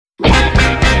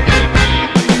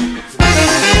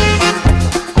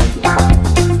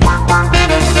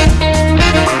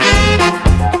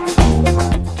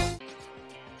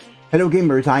Hello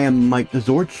gamers, I am Mike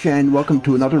TheZorch and welcome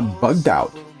to another Bugged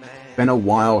Out. It's been a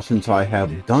while since I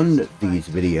have done these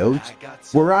videos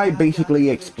where I basically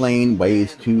explain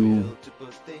ways to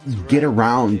get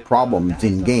around problems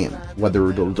in games,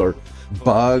 whether those are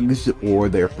bugs or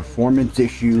their performance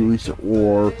issues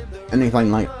or anything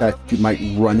like that you might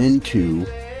run into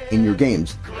in your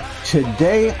games.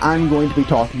 Today I'm going to be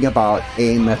talking about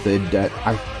a method that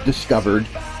I've discovered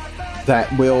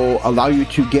that will allow you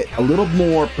to get a little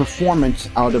more performance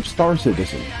out of Star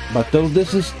Citizen. But though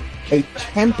this is a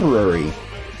temporary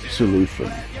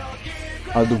solution,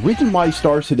 the reason why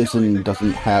Star Citizen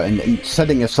doesn't have, and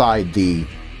setting aside the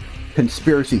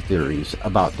conspiracy theories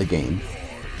about the game,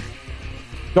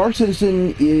 Star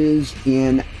Citizen is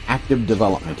in active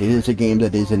development. It is a game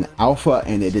that is in alpha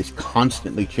and it is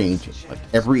constantly changing. Like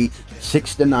every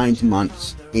 6 to 9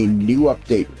 months, a new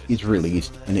update is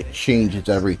released and it changes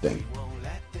everything.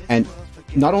 And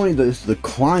not only is the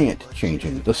client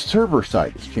changing, the server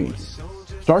side is changing.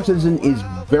 Star Citizen is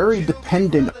very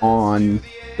dependent on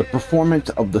the performance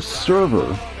of the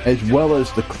server as well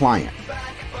as the client.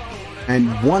 And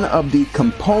one of the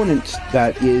components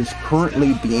that is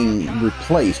currently being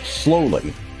replaced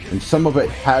slowly, and some of it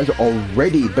has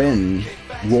already been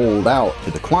rolled out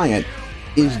to the client,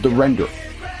 is the renderer.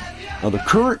 Now the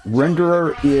current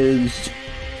renderer is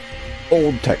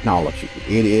old technology.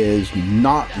 It is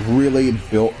not really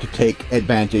built to take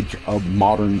advantage of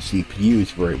modern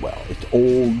CPUs very well. It's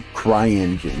old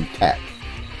CryEngine tech,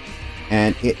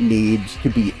 and it needs to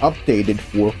be updated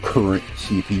for current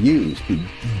CPUs to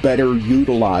better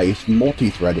utilize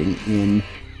multi-threading in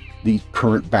the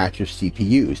current batch of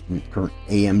CPUs, the current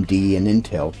AMD and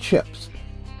Intel chips.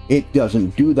 It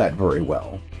doesn't do that very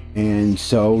well. And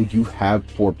so you have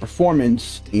poor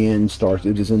performance in Star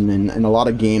Citizen, and a lot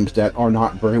of games that are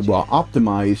not very well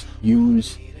optimized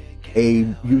use a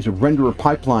renderer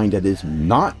pipeline that is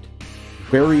not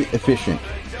very efficient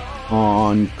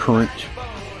on current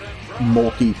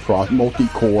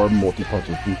multi-core,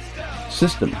 multi-processing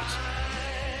systems.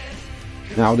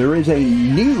 Now there is a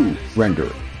new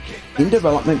renderer in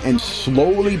development and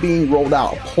slowly being rolled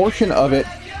out. A portion of it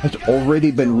has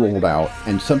already been rolled out,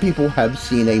 and some people have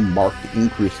seen a marked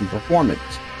increase in performance.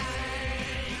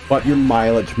 But your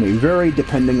mileage may vary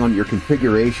depending on your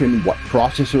configuration, what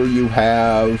processor you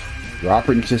have, your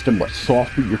operating system, what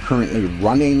software you're currently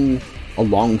running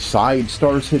alongside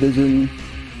Star Citizen.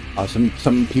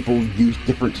 Some people use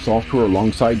different software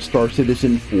alongside Star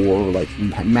Citizen for like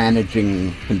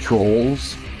managing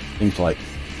controls, things like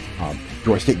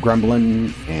joystick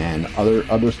gremlin and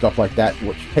other stuff like that,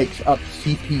 which takes up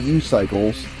CPU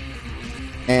cycles,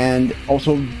 and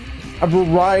also a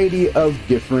variety of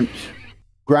different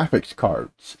graphics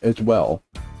cards as well.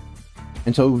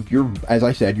 And so as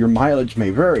I said, your mileage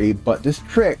may vary, but this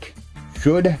trick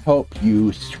should help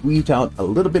you squeeze out a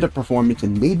little bit of performance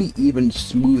and maybe even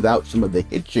smooth out some of the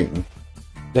hitching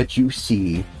that you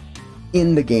see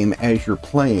in the game as you're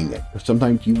playing it.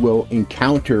 Sometimes you will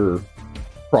encounter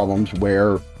problems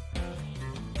where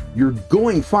you're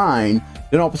going fine,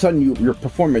 then all of a sudden your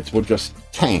performance will just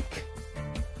tank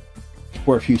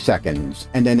for a few seconds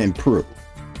and then improve.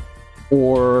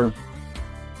 Or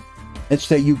let's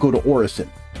say you go to Orison,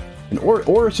 and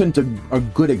Orison's a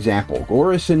good example.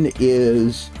 Orison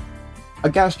is a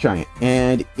gas giant,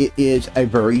 and it is a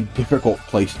very difficult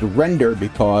place to render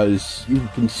because you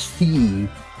can see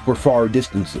for far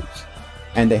distances,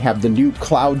 and they have the new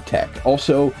cloud tech.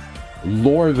 Also,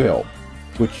 Lorville,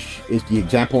 which is the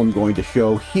example I'm going to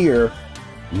show here,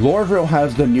 Lorville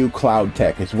has the new cloud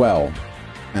tech as well,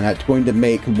 and that's going to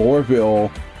make Lorville,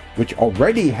 which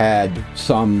already had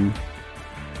some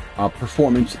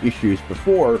performance issues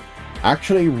before,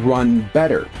 actually run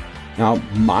better. Now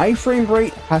my frame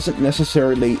rate hasn't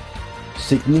necessarily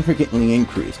significantly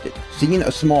increased. It's seen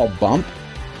a small bump,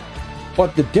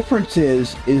 but the difference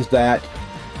is that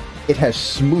it has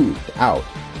smoothed out.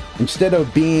 Instead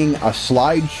of being a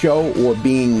slideshow or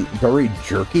being very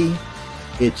jerky,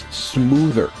 it's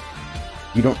smoother.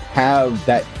 You don't have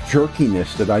that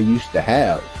jerkiness that I used to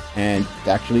have, and it's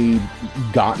actually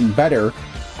gotten better.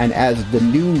 And as the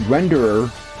new renderer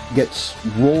gets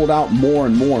rolled out more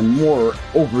and more and more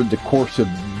over the course of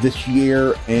this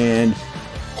year and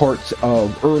parts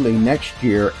of early next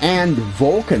year, and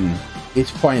Vulkan is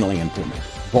finally implemented.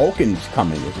 Vulkan's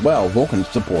coming as well, Vulkan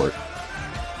support.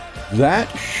 That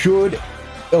should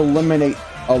eliminate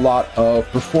a lot of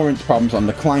performance problems on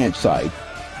the client side.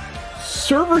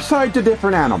 Server side's a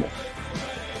different animal.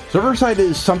 Server side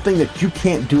is something that you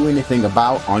can't do anything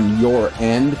about on your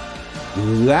end.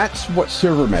 That's what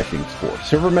server meshing is for.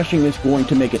 Server meshing is going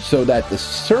to make it so that the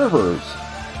servers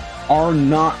are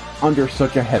not under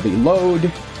such a heavy load,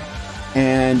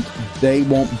 and they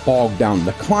won't bog down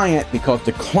the client, because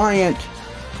the client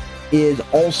is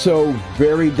also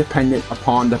very dependent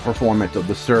upon the performance of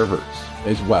the servers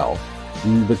as well.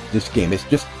 With this game, it's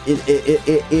just it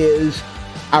is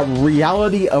a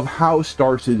reality of how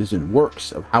Star Citizen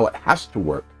works, of how it has to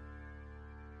work.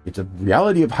 It's a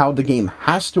reality of how the game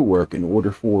has to work in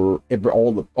order for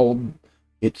all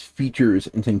its features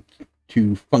and things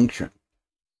to function.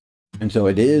 And so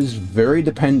it is very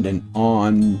dependent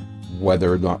on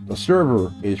whether or not the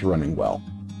server is running well.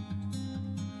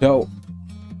 So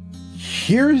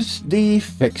here's the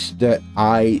fix that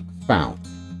I found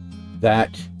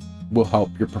that will help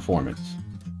your performance.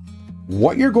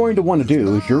 What you're going to want to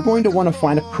do is you're going to want to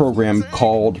find a program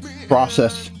called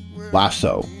Process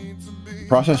Lasso.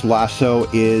 Process Lasso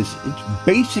is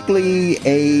basically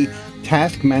a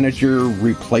task manager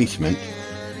replacement,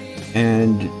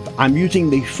 and I'm using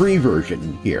the free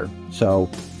version here, so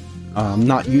I'm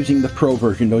not using the pro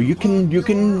version. Though you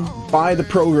can buy the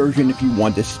pro version if you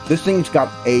want. This thing's got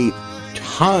a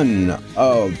ton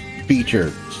of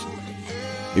features.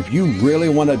 If you really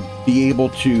want to be able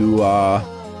to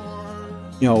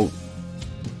you know,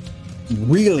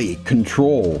 really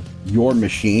control your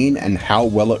machine and how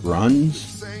well it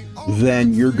runs,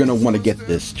 then you're going to want to get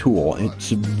this tool.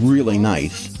 It's really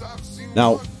nice.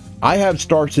 Now, I have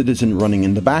Star Citizen running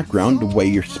in the background the way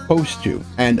you're supposed to.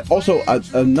 And also,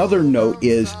 another note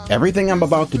is everything I'm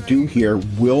about to do here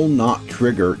will not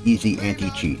trigger Easy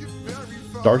Anti-Cheat.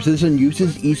 Star Citizen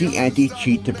uses Easy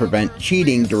Anti-Cheat to prevent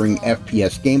cheating during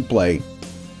FPS gameplay,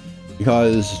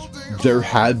 because there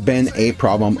had been a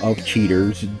problem of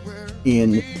cheaters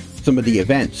in some of the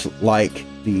events, like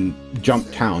the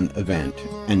Jump Town event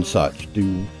and such.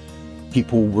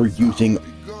 People were using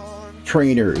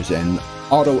trainers and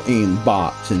auto-aim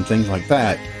bots and things like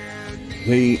that.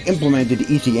 They implemented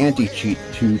Easy Anti-Cheat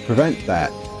to prevent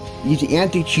that. Easy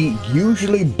Anti-Cheat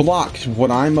usually blocks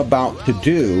what I'm about to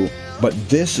do, but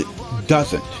this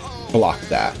doesn't block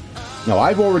that. Now,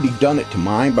 I've already done it to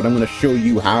mine, but I'm going to show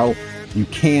you how you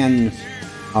can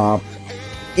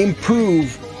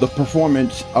improve the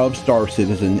performance of Star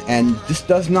Citizen, and this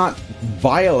does not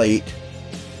violate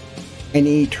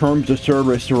any terms of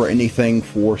service or anything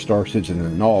for Star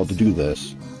Citizen at all to do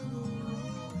this.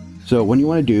 So what you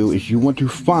want to do is you want to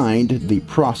find the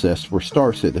process for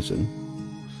Star Citizen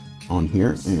on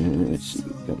here, and let's see,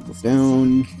 gotta go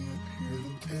down,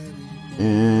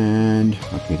 and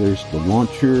okay, there's the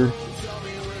launcher.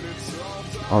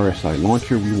 RSI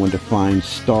launcher, we want to find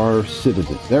Star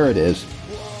Citizen. There it is.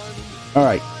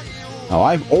 Alright. Now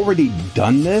I've already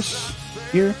done this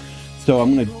here. So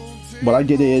what I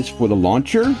did is for the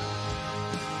launcher,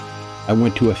 I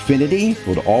went to Affinity,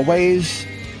 go to Always,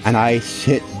 and I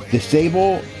hit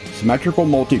Disable Symmetrical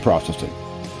Multiprocessing.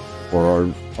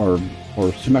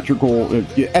 Or Symmetrical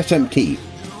SMT,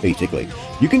 basically.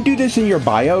 You can do this in your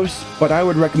BIOS, but I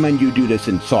would recommend you do this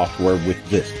in software with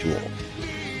this tool.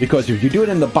 Because if you do it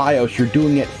in the BIOS, you're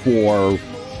doing it for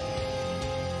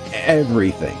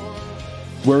everything.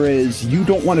 Whereas you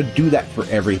don't want to do that for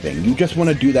everything. You just want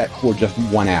to do that for just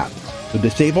one app. So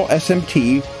disable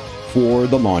SMT for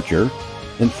the launcher.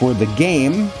 And for the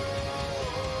game,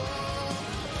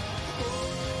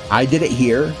 I did it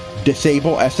here.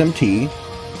 Disable SMT.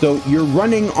 So you're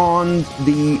running on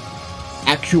the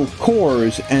actual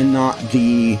cores and not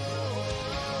the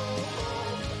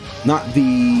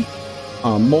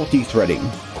multi-threading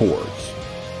cores,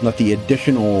 not the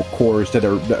additional cores that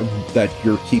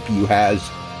your CPU has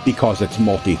because it's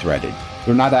multi-threaded.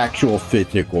 They're not actual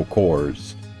physical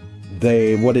cores.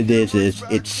 What it is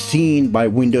it's seen by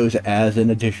Windows as an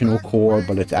additional core,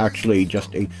 but it's actually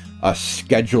just a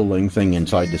scheduling thing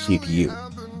inside the CPU.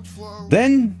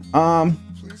 Then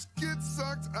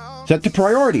set the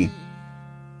priority.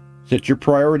 Set your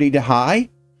priority to high.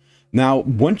 Now,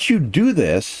 once you do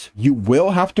this, you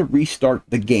will have to restart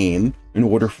the game in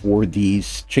order for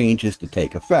these changes to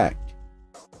take effect.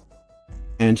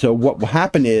 And so what will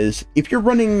happen is, if you're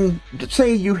running,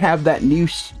 say you have that new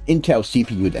Intel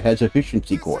CPU that has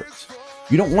efficiency cores,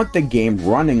 you don't want the game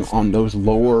running on those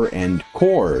lower end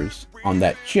cores on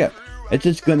that chip. It's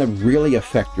just going to really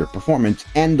affect your performance,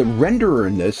 and the renderer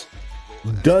in this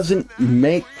doesn't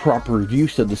make proper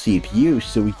use of the CPU,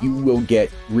 so you will get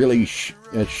really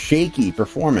shaky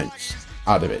performance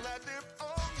out of it.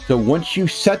 So once you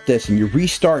set this and you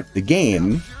restart the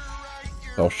game,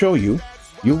 I'll show you,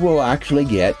 you will actually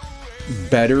get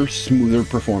better, smoother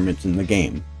performance in the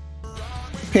game.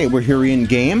 Okay, we're here in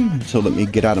game, so let me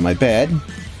get out of my bed.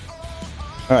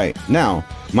 Alright, now,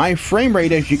 my frame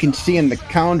rate, as you can see in the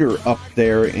counter up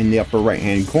there in the upper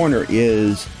right-hand corner,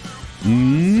 is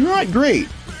not great,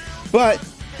 but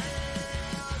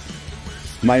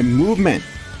my movement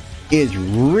is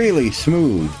really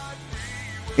smooth.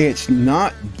 It's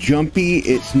not jumpy,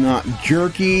 it's not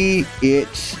jerky,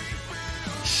 it's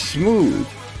smooth.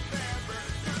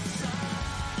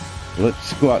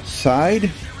 Let's go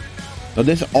outside. Now,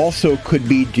 this also could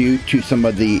be due to some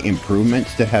of the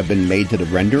improvements that have been made to the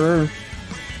renderer,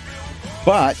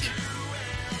 but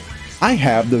I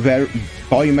have the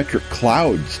volumetric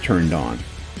clouds turned on.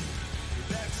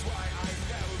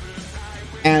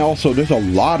 And also, there's a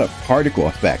lot of particle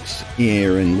effects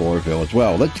here in Lorville as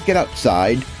well. Let's get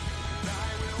outside.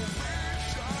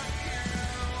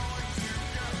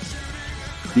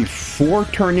 Before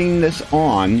turning this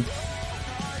on,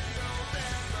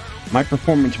 my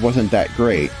performance wasn't that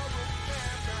great.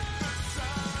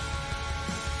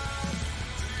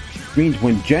 Which means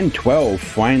when Gen 12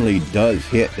 finally does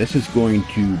hit, this is going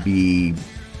to be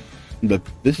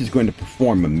this is going to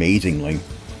perform amazingly.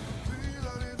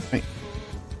 Right.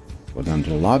 Go down to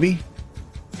the lobby.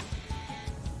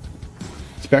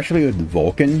 Especially with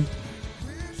Vulkan,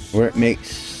 where it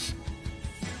makes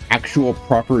actual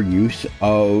proper use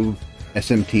of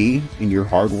SMT in your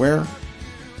hardware.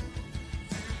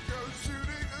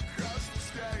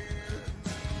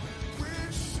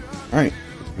 Alright,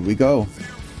 here we go.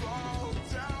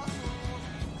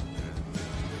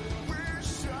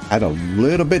 Had a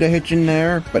little bit of hitch in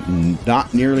there, but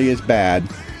not nearly as bad.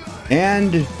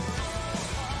 And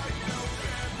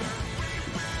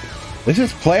this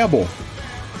is playable.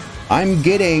 I'm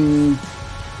getting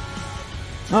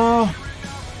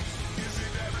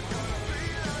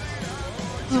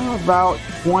about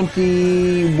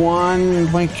 21,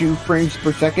 22 frames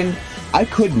per second. I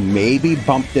could maybe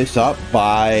bump this up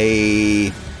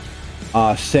by,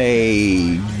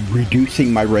 say,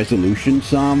 reducing my resolution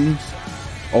some.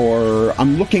 Or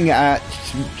I'm looking at,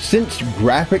 since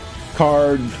graphic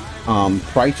card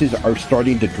prices are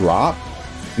starting to drop,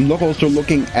 I'm also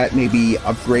looking at maybe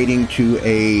upgrading to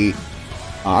a,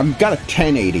 I've got a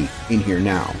 1080 in here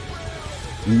now.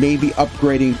 Maybe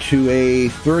upgrading to a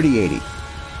 3080.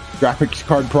 Graphics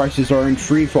card prices are in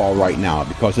free fall right now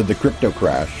because of the crypto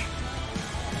crash.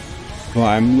 So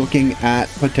I'm looking at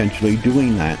potentially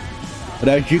doing that. But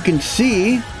as you can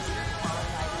see,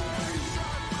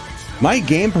 my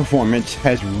game performance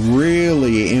has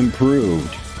really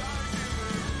improved.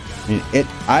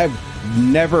 I've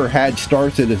never had Star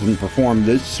Citizen perform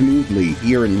this smoothly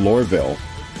here in Lorville.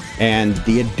 And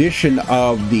the addition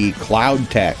of the Cloud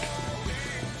Tech.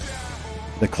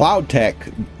 The Cloud Tech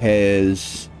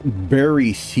is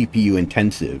very CPU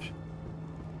intensive.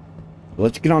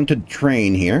 Let's get on to the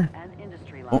train here.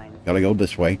 Oh, gotta go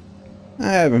this way. I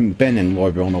haven't been in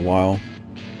Lorville in a while.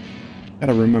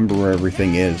 Gotta remember where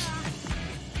everything is.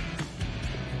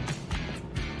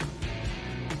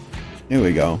 Here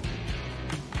we go.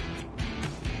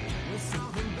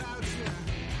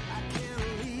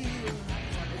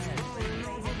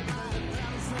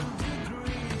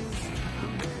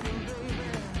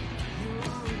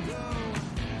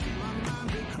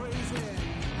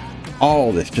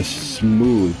 All this just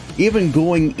smooth. Even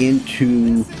going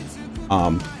into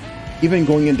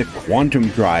Quantum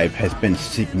Drive has been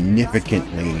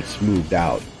significantly smoothed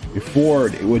out. Before,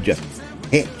 it would just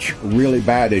hitch really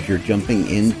bad as you're jumping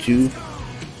into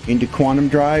Quantum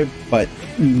Drive, but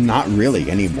not really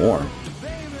anymore.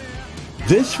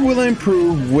 This will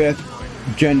improve with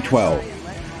Gen 12.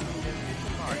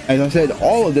 As I said,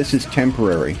 all of this is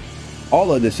temporary.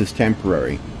 All of this is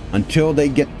temporary. Until they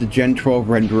get the Gen 12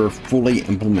 renderer fully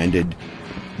implemented,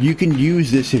 you can use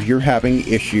this if you're having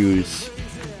issues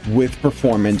with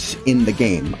performance in the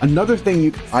game. Another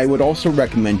thing I would also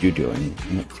recommend you doing,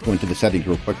 let's go into the settings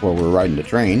real quick while we're riding the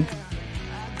train.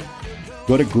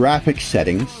 Go to graphics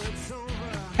settings,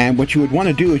 and what you would want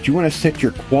to do is you want to set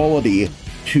your quality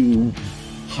to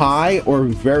high or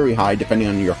very high depending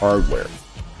on your hardware.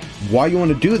 Why you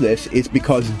want to do this is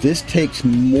because this takes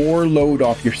more load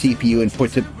off your CPU and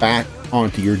puts it back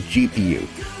onto your GPU.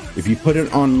 If you put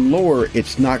it on lower,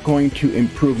 it's not going to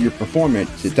improve your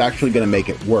performance. It's actually going to make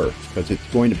it worse because it's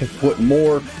going to put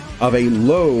more of a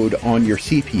load on your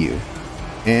CPU.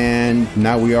 And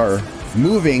now we are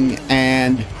moving,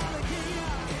 and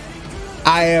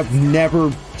I have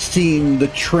never seen the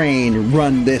train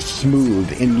run this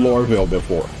smooth in Lorville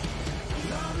before.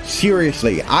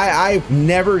 Seriously, I've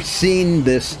never seen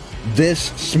this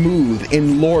smooth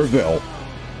in Lorville.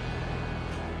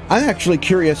 I'm actually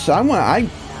curious. I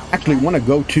actually want to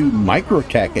go to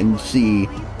Microtech and see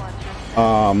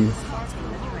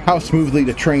how smoothly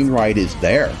the train ride is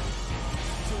there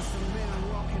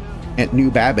at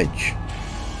New Babbage.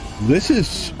 This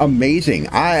is amazing.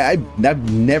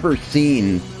 I've never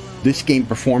seen this game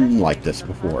perform like this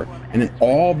before, and it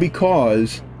all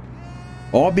because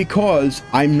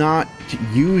I'm not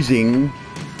using,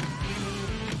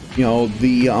 you know,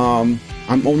 the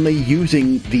I'm only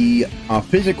using the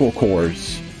physical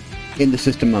cores in the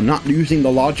system. I'm not using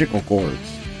the logical cores.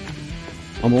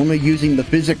 I'm only using the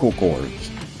physical cores.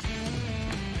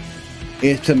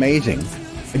 It's amazing.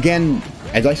 Again,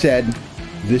 as I said,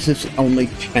 this is only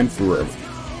temporary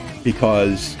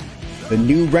because the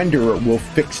new renderer will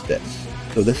fix this.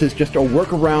 So this is just a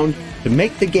workaround to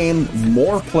make the game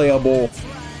more playable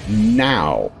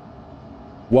now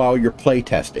while you're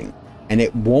playtesting, and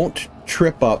it won't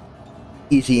trip up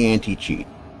easy anti-cheat.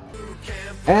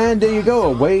 And there you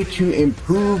go, a way to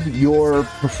improve your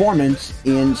performance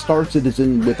in Star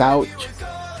Citizen without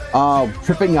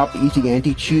tripping up easy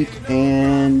anti-cheat.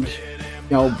 And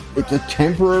you know, it's a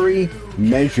temporary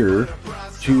measure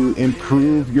to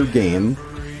improve your game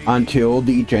until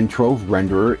the Gen12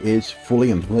 renderer is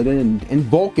fully implemented and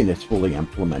Vulkan is fully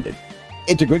implemented.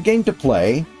 It's a good game to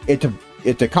play.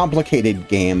 It's a complicated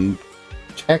game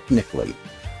technically,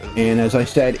 and as I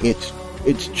said,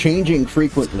 it's changing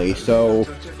frequently, so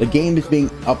the game is being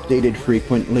updated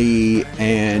frequently,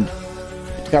 and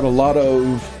it's got a lot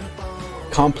of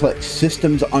complex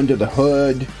systems under the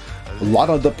hood. A lot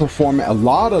of the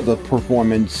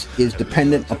performance is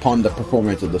dependent upon the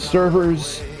performance of the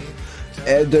servers.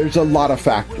 There's a lot of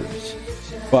factors,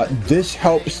 but this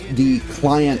helps the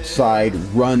client side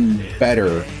run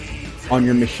better on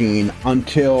your machine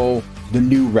until the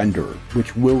new renderer,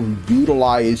 which will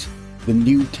utilize the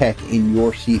new tech in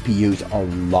your CPUs a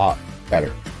lot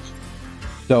better.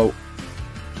 So,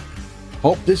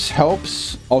 hope this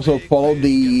helps. Also, follow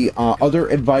the other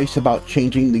advice about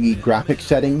changing the graphics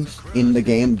settings in the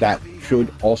game. That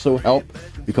should also help,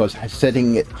 because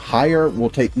setting it higher will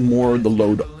take more of the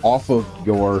load off of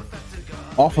your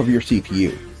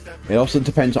CPU. It also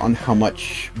depends on how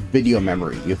much video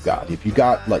memory you've got. If you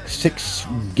got like 6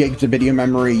 gigs of video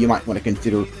memory, you might want to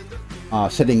consider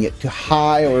setting it to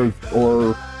high,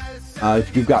 or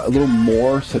if you've got a little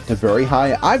more, set to very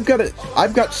high. I've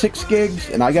got 6 gigs,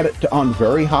 and I got it on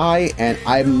very high, and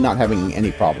I'm not having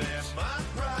any problems.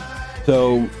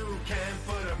 So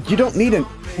you don't need an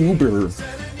uber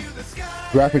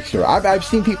graphics card. I've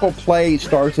seen people play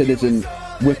Star Citizen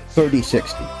with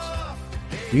 3060s.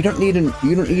 You don't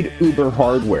need uber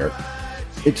hardware.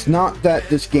 It's not that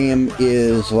this game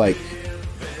is like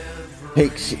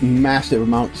takes massive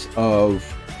amounts of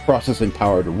processing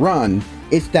power to run.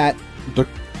 It's that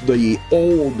the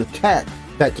old tech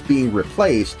that's being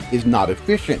replaced is not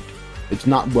efficient. It's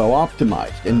not well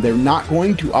optimized, and they're not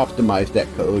going to optimize that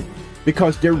code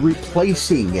because they're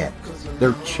replacing it.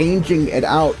 They're changing it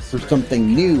out for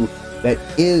something new that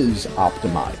is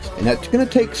optimized, and that's going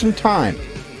to take some time.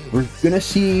 We're going to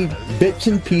see bits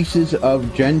and pieces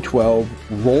of Gen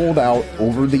 12 rolled out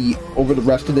over the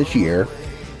rest of this year,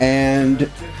 and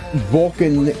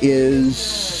Vulkan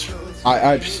is...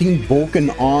 I've seen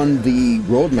Vulkan on the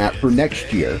roadmap for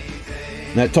next year.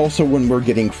 And that's also when we're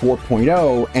getting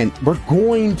 4.0, and we're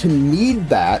going to need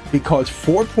that because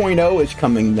 4.0 is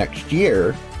coming next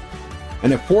year.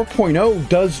 And if 4.0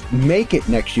 does make it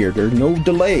next year, there are no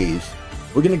delays,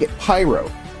 we're going to get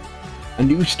Pyro, a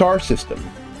new star system.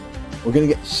 We're going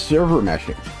to get server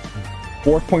meshing.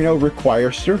 4.0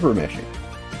 requires server meshing.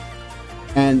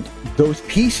 And those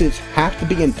pieces have to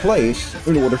be in place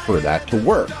in order for that to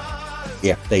work.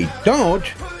 If they don't,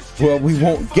 well, we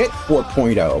won't get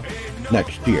 4.0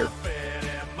 next year.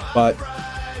 But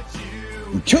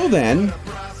until then,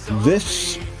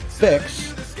 this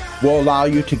fix will allow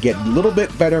you to get a little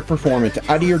bit better performance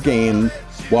out of your game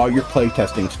while your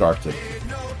playtesting starts it.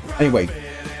 Anyway,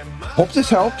 hope this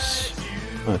helps.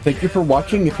 Thank you for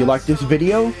watching. If you like this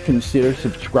video, consider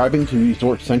subscribing to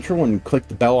TheZorch Central and click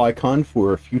the bell icon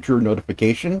for future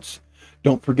notifications.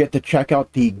 Don't forget to check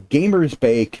out the Gamers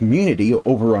Bay community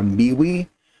over on MeWe.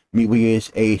 MeWe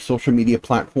is a social media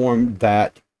platform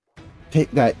that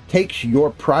takes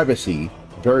your privacy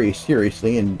very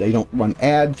seriously, and they don't run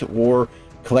ads or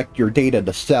collect your data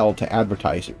to sell to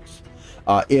advertisers.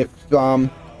 If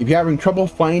you're having trouble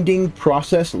finding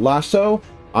Process Lasso,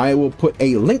 I will put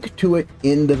a link to it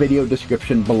in the video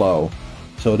description below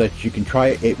so that you can try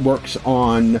it. It works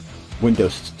on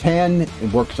Windows 10,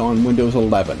 it works on Windows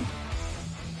 11.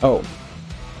 Oh,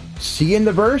 see you in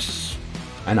the verse,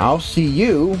 and I'll see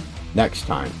you next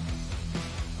time.